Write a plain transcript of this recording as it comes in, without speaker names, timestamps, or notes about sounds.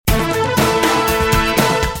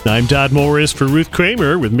I'm Todd Morris for Ruth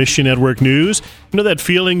Kramer with Mission Network News. You know that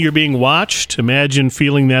feeling you're being watched? Imagine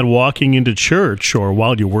feeling that walking into church or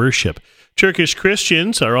while you worship. Turkish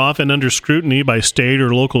Christians are often under scrutiny by state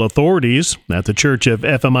or local authorities. At the church of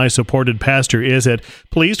FMI-supported Pastor Izzet,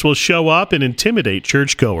 police will show up and intimidate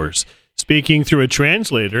churchgoers. Speaking through a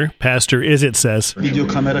translator, Pastor Izzet says,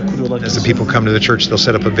 as the people come to the church, they'll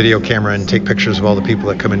set up a video camera and take pictures of all the people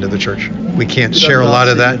that come into the church. We can't share a lot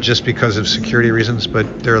of that just because of security reasons,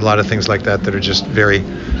 but there are a lot of things like that that are just very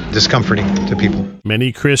discomforting to people.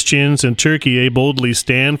 Many Christians in Turkiye boldly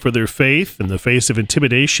stand for their faith in the face of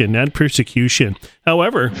intimidation and persecution.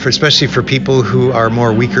 However, especially for people who are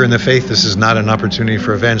more weaker in the faith, this is not an opportunity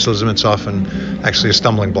for evangelism. It's often actually a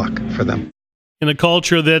stumbling block for them. In a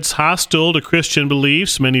culture that's hostile to Christian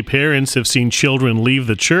beliefs, many parents have seen children leave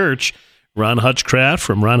the church. Ron Hutchcraft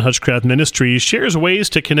from Ron Hutchcraft Ministries shares ways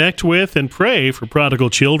to connect with and pray for prodigal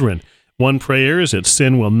children. One prayer is that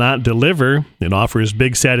sin will not deliver. It offers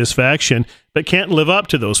big satisfaction, but can't live up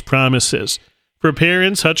to those promises. For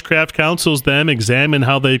parents, Hutchcraft counsels them examine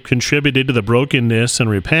how they've contributed to the brokenness and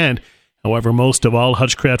repent. However, most of all,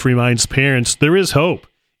 Hutchcraft reminds parents there is hope.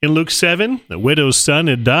 In Luke 7, the widow's son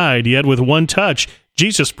had died, yet with one touch,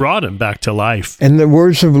 Jesus brought him back to life. And the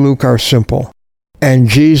words of Luke are simple. And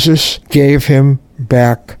Jesus gave him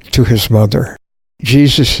back to his mother.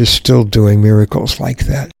 Jesus is still doing miracles like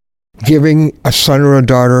that. Giving a son or a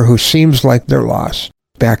daughter who seems like they're lost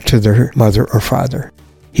back to their mother or father.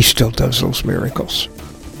 He still does those miracles.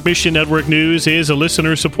 Mission Network News is a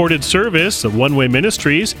listener-supported service of One Way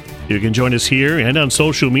Ministries. You can join us here and on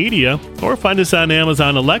social media, or find us on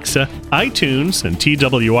Amazon Alexa, iTunes, and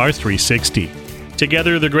TWR 360.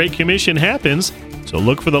 Together, the Great Commission happens, so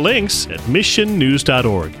look for the links at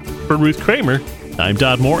missionnews.org. For Ruth Kramer, I'm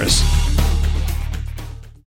Todd Morris.